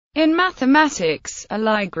In mathematics, a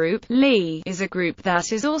Lie group, ℓ, is a group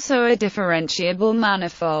that is also a differentiable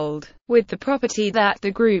manifold, with the property that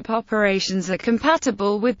the group operations are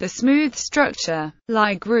compatible with the smooth structure.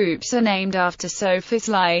 Lie groups are named after Sophus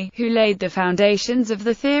Lie, who laid the foundations of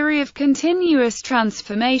the theory of continuous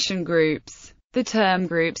transformation groups. The term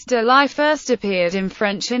groups.Lie first appeared in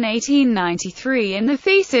French in 1893 in the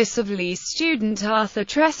thesis of Lie's student Arthur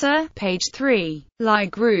Tresser, page 3. Lie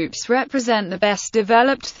groups represent the best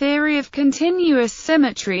developed theory of continuous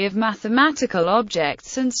symmetry of mathematical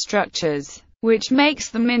objects and structures, which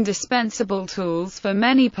makes them indispensable tools for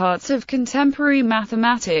many parts of contemporary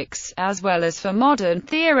mathematics, as well as for modern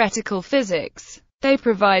theoretical physics. They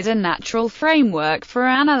provide a natural framework for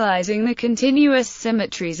analyzing the continuous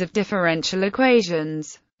symmetries of differential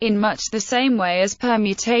equations, in much the same way as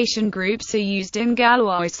permutation groups are used in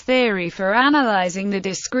Galois theory for analyzing the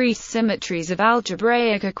discrete symmetries of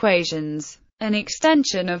algebraic equations. An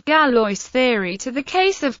extension of Galois theory to the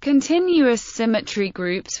case of continuous symmetry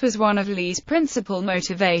groups was one of Lie's principal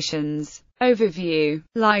motivations. Overview.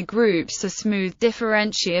 Lie groups are smooth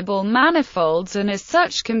differentiable manifolds and as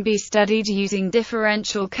such can be studied using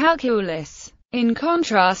differential calculus, in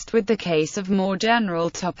contrast with the case of more general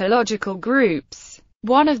topological groups.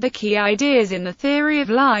 One of the key ideas in the theory of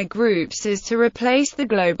Lie groups is to replace the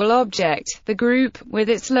global object, the group, with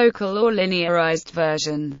its local or linearized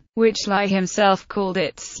version, which Lie himself called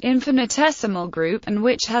its infinitesimal group, and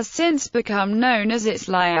which has since become known as its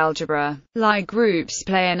Lie algebra. Lie groups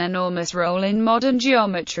play an enormous role in modern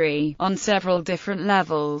geometry, on several different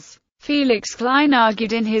levels. Felix Klein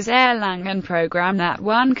argued in his Erlangen program that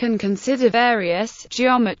one can consider various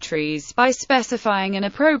geometries by specifying an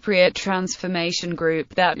appropriate transformation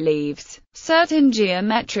group that leaves certain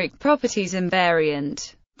geometric properties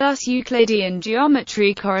invariant. Thus Euclidean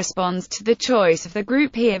geometry corresponds to the choice of the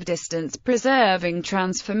group E of distance-preserving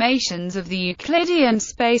transformations of the Euclidean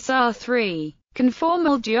space R3.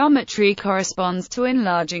 Conformal geometry corresponds to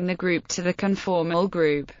enlarging the group to the conformal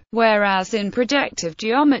group, whereas in projective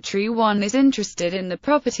geometry one is interested in the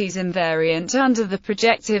properties invariant under the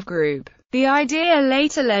projective group. The idea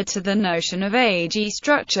later led to the notion of a G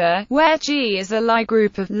structure, where G is a Lie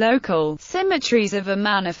group of local symmetries of a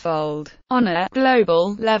manifold. On a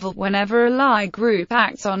global level, whenever a Lie group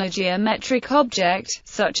acts on a geometric object,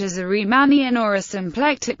 such as a Riemannian or a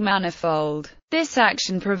symplectic manifold, this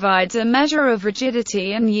action provides a measure of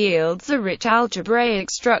rigidity and yields a rich algebraic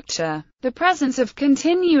structure. The presence of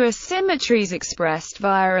continuous symmetries expressed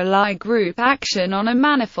via a Lie group action on a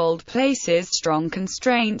manifold places strong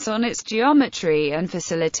constraints on its geometry and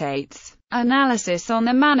facilitates analysis on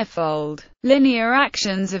the manifold. Linear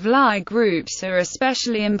actions of Lie groups are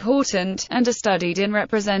especially important, and are studied in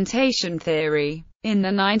representation theory. In the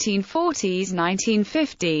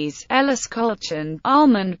 1940s–1950s, Elis Colchan,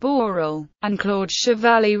 Armand Borel, and Claude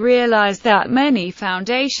Chevalier realized that many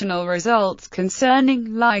foundational results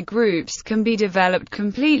concerning Lie groups can be developed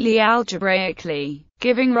completely algebraically,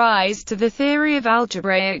 giving rise to the theory of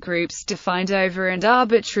algebraic groups defined over an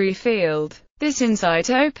arbitrary field. This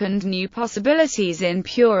insight opened new possibilities in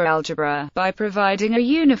pure algebra, by providing a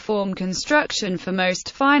uniform construction for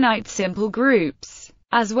most finite simple groups,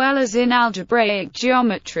 as well as in algebraic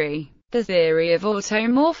geometry. The theory of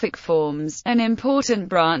automorphic forms, an important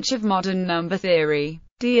branch of modern number theory,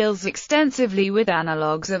 deals extensively with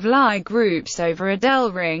analogues of Lie groups over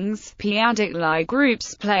Adel rings. P-adic Lie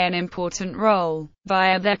groups play an important role,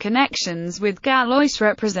 via their connections with Galois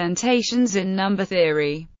representations in number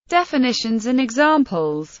theory. Definitions and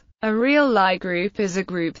examples. A real Lie group is a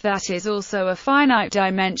group that is also a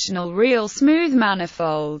finite-dimensional real smooth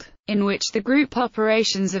manifold, in which the group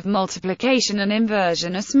operations of multiplication and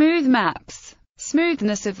inversion are smooth maps.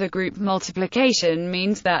 Smoothness of the group multiplication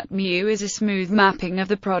means that mu is a smooth mapping of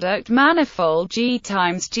the product manifold G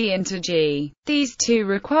times G into G. These two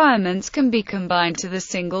requirements can be combined to the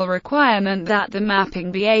single requirement that the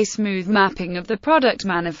mapping be a smooth mapping of the product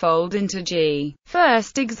manifold into G.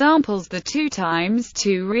 First examples: the 2 times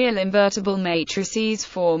 2 real invertible matrices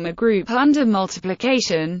form a group under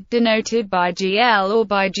multiplication, denoted by GL or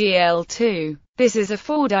by GL2. This is a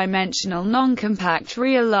 4-dimensional non-compact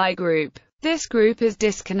real Lie group. This group is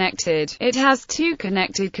disconnected. It has 2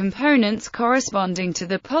 connected components corresponding to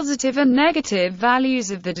the positive and negative values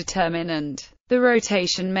of the determinant. The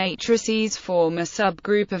rotation matrices form a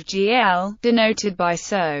subgroup of GL, denoted by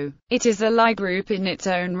SO. It is a Lie group in its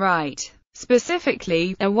own right.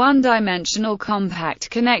 Specifically, a 1-dimensional compact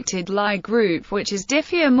connected Lie group which is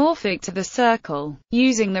diffeomorphic to the circle,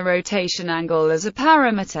 using the rotation angle as a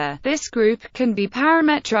parameter. This group can be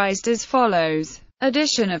parametrized as follows.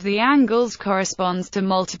 Addition of the angles corresponds to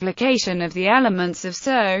multiplication of the elements of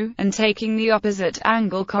SO, and taking the opposite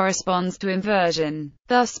angle corresponds to inversion.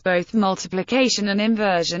 Thus both multiplication and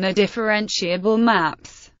inversion are differentiable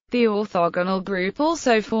maps. The orthogonal group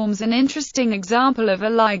also forms an interesting example of a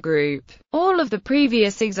Lie group. All of the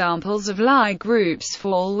previous examples of Lie groups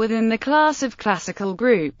fall within the class of classical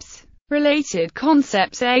groups. Related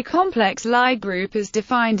concepts: a complex Lie group is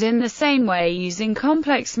defined in the same way using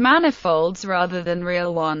complex manifolds rather than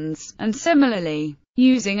real ones, and similarly,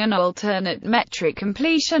 using an alternate metric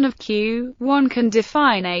completion of Q, one can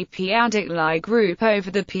define a p-adic Lie group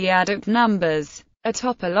over the p-adic numbers. A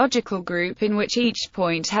topological group in which each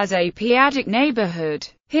point has a p-adic neighborhood.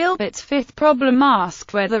 Hilbert's fifth problem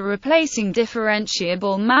asked whether replacing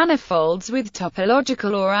differentiable manifolds with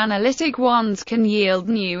topological or analytic ones can yield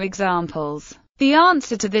new examples. The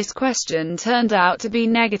answer to this question turned out to be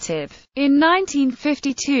negative. In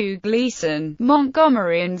 1952, Gleason,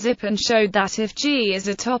 Montgomery and Zippen showed that if G is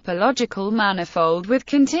a topological manifold with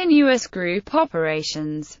continuous group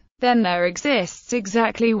operations, then there exists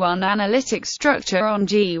exactly one analytic structure on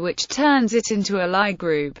G which turns it into a Lie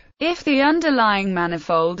group. If the underlying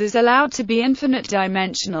manifold is allowed to be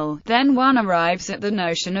infinite-dimensional, then one arrives at the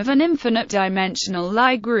notion of an infinite-dimensional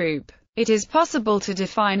Lie group. It is possible to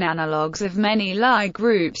define analogues of many Lie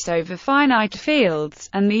groups over finite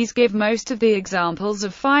fields, and these give most of the examples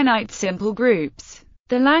of finite simple groups.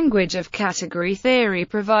 The language of category theory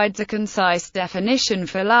provides a concise definition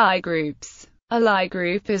for Lie groups. A Lie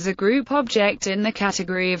group is a group object in the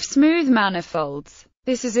category of smooth manifolds.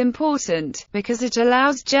 This is important, because it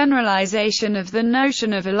allows generalization of the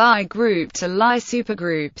notion of a Lie group to Lie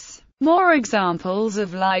supergroups. More examples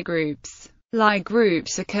of Lie groups. Lie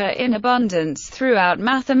groups occur in abundance throughout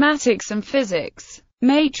mathematics and physics.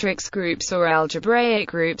 Matrix groups or algebraic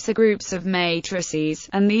groups are groups of matrices,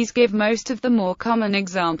 and these give most of the more common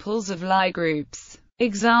examples of Lie groups.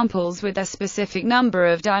 Examples with a specific number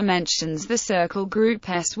of dimensions: the circle group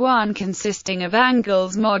S1 consisting of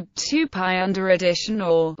angles mod 2 pi under addition,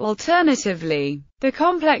 or, alternatively, the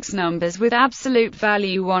complex numbers with absolute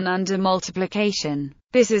value 1 under multiplication.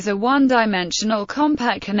 This is a one-dimensional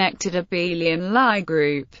compact connected abelian Lie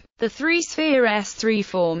group. The three-sphere S3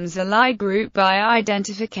 forms a Lie group by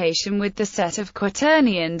identification with the set of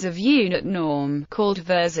quaternions of unit norm, called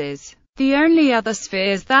verses. The only other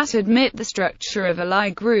spheres that admit the structure of a Lie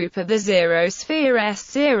group are the zero-sphere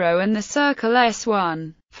S0 and the circle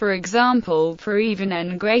S1. For example, for even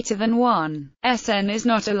n greater than 1, Sn is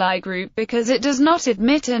not a Lie group because it does not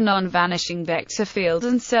admit a non-vanishing vector field,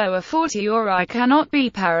 and so a 40 or I cannot be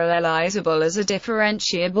parallelizable as a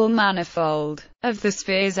differentiable manifold. Of the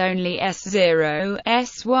spheres, only S0,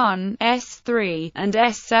 S1, S3, and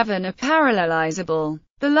S7 are parallelizable.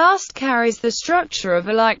 The last carries the structure of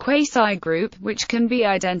a Lie quasi-group, which can be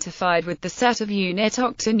identified with the set of unit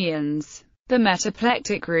octonions. The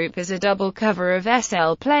metaplectic group is a double cover of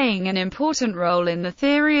SL, playing an important role in the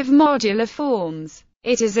theory of modular forms.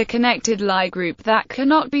 It is a connected Lie group that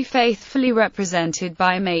cannot be faithfully represented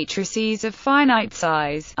by matrices of finite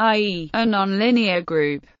size, i.e., a nonlinear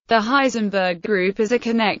group. The Heisenberg group is a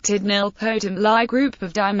connected nilpotent Lie group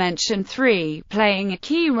of dimension 3, playing a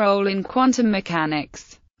key role in quantum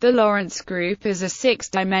mechanics. The Lorentz group is a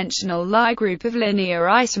six-dimensional Lie group of linear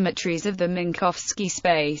isometries of the Minkowski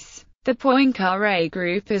space. The Poincare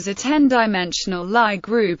group is a 10-dimensional Lie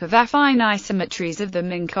group of affine isometries of the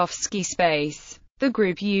Minkowski space. The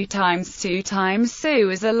group U times SU times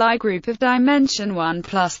SU is a Lie group of dimension 1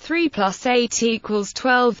 plus 3 plus 8 equals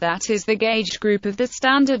 12, that is the gauged group of the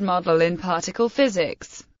Standard Model in particle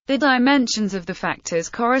physics. The dimensions of the factors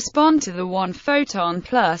correspond to the 1 photon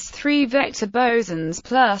plus 3 vector bosons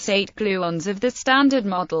plus 8 gluons of the Standard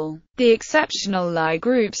Model. The exceptional Lie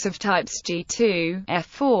groups of types G2,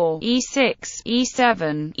 F4, E6,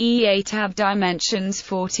 E7, E8 have dimensions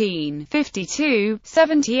 14, 52,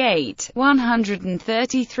 78,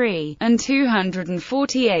 133, and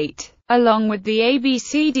 248. Along with the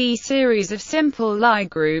ABCD series of simple Lie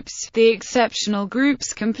groups, the exceptional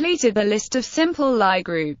groups completed the list of simple Lie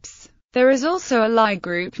groups. There is also a Lie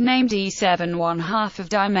group named E7 1/2 of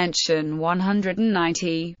dimension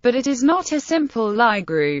 190, but it is not a simple Lie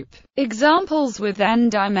group. Examples with n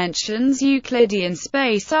dimensions: Euclidean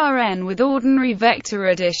space Rn with ordinary vector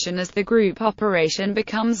addition as the group operation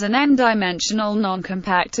becomes an n-dimensional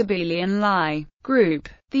non-compact abelian Lie group.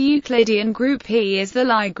 The Euclidean group P is the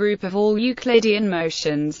Lie group of all Euclidean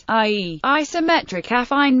motions, i.e., isometric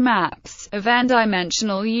affine maps, of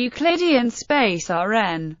n-dimensional Euclidean space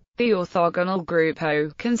Rn. The orthogonal group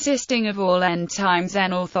O, consisting of all n times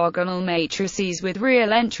n orthogonal matrices with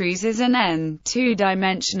real entries, is an n,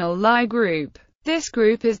 two-dimensional Lie group. This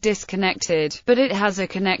group is disconnected, but it has a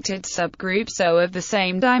connected subgroup so of the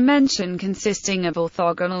same dimension consisting of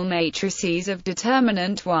orthogonal matrices of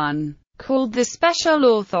determinant 1, called the special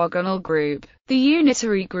orthogonal group. The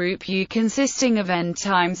unitary group U consisting of n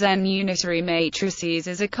times n unitary matrices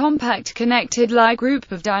is a compact connected Lie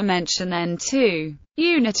group of dimension n2.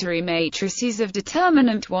 Unitary matrices of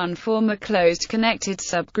determinant 1 form a closed connected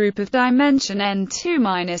subgroup of dimension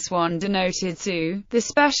n2-1 denoted SU, the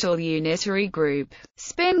special unitary group.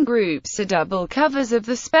 Spin groups are double covers of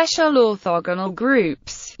the special orthogonal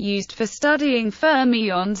groups, used for studying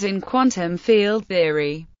fermions in quantum field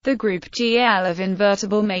theory. The group GL of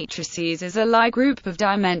invertible matrices is a Lie group of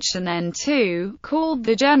dimension n2, called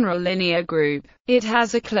the general linear group. It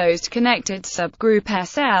has a closed connected subgroup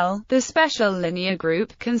SL, the special linear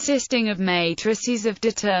group, consisting of matrices of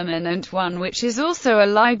determinant 1 which is also a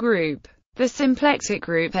Lie group. The symplectic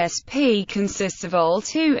group SP consists of all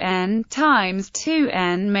 2n times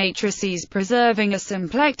 2n matrices preserving a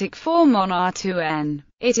symplectic form on R2n.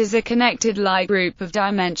 It is a connected Lie group of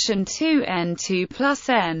dimension 2n2 plus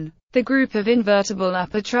n. The group of invertible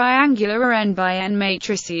upper triangular n by n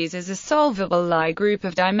matrices is a solvable Lie group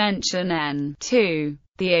of dimension n2.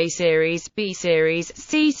 The A series, B series,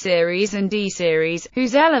 C series and D series,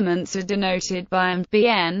 whose elements are denoted by m,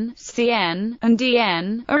 Bn, Cn, and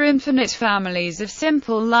Dn, are infinite families of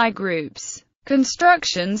simple Lie groups.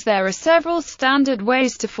 Constructions. There are several standard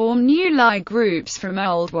ways to form new Lie groups from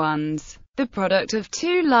old ones. The product of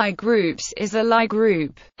two Lie groups is a Lie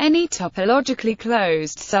group. Any topologically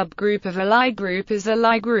closed subgroup of a Lie group is a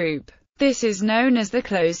Lie group. This is known as the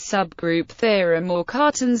closed subgroup theorem or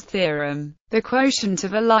Cartan's theorem. The quotient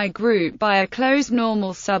of a Lie group by a closed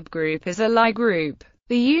normal subgroup is a Lie group.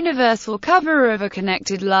 The universal cover of a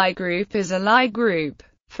connected Lie group is a Lie group.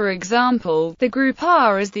 For example, the group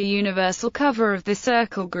R is the universal cover of the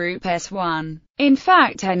circle group S1. In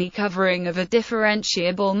fact, any covering of a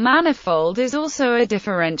differentiable manifold is also a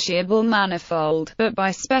differentiable manifold, but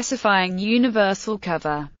by specifying universal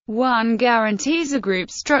cover, one guarantees a group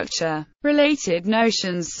structure. Related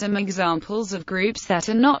notions. Some examples of groups that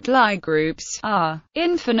are not Lie groups are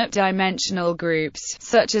infinite-dimensional groups,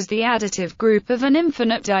 such as the additive group of an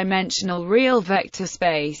infinite-dimensional real vector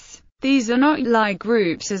space. These are not Lie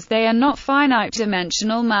groups as they are not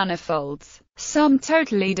finite-dimensional manifolds. Some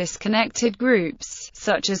totally disconnected groups,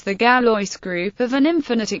 such as the Galois group of an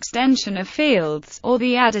infinite extension of fields, or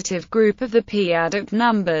the additive group of the p-addict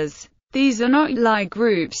numbers. These are not Lie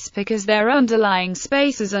groups because their underlying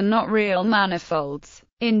spaces are not real manifolds.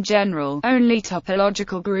 In general, only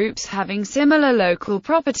topological groups having similar local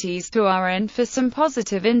properties to Rn for some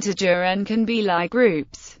positive integer n can be Lie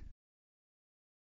groups.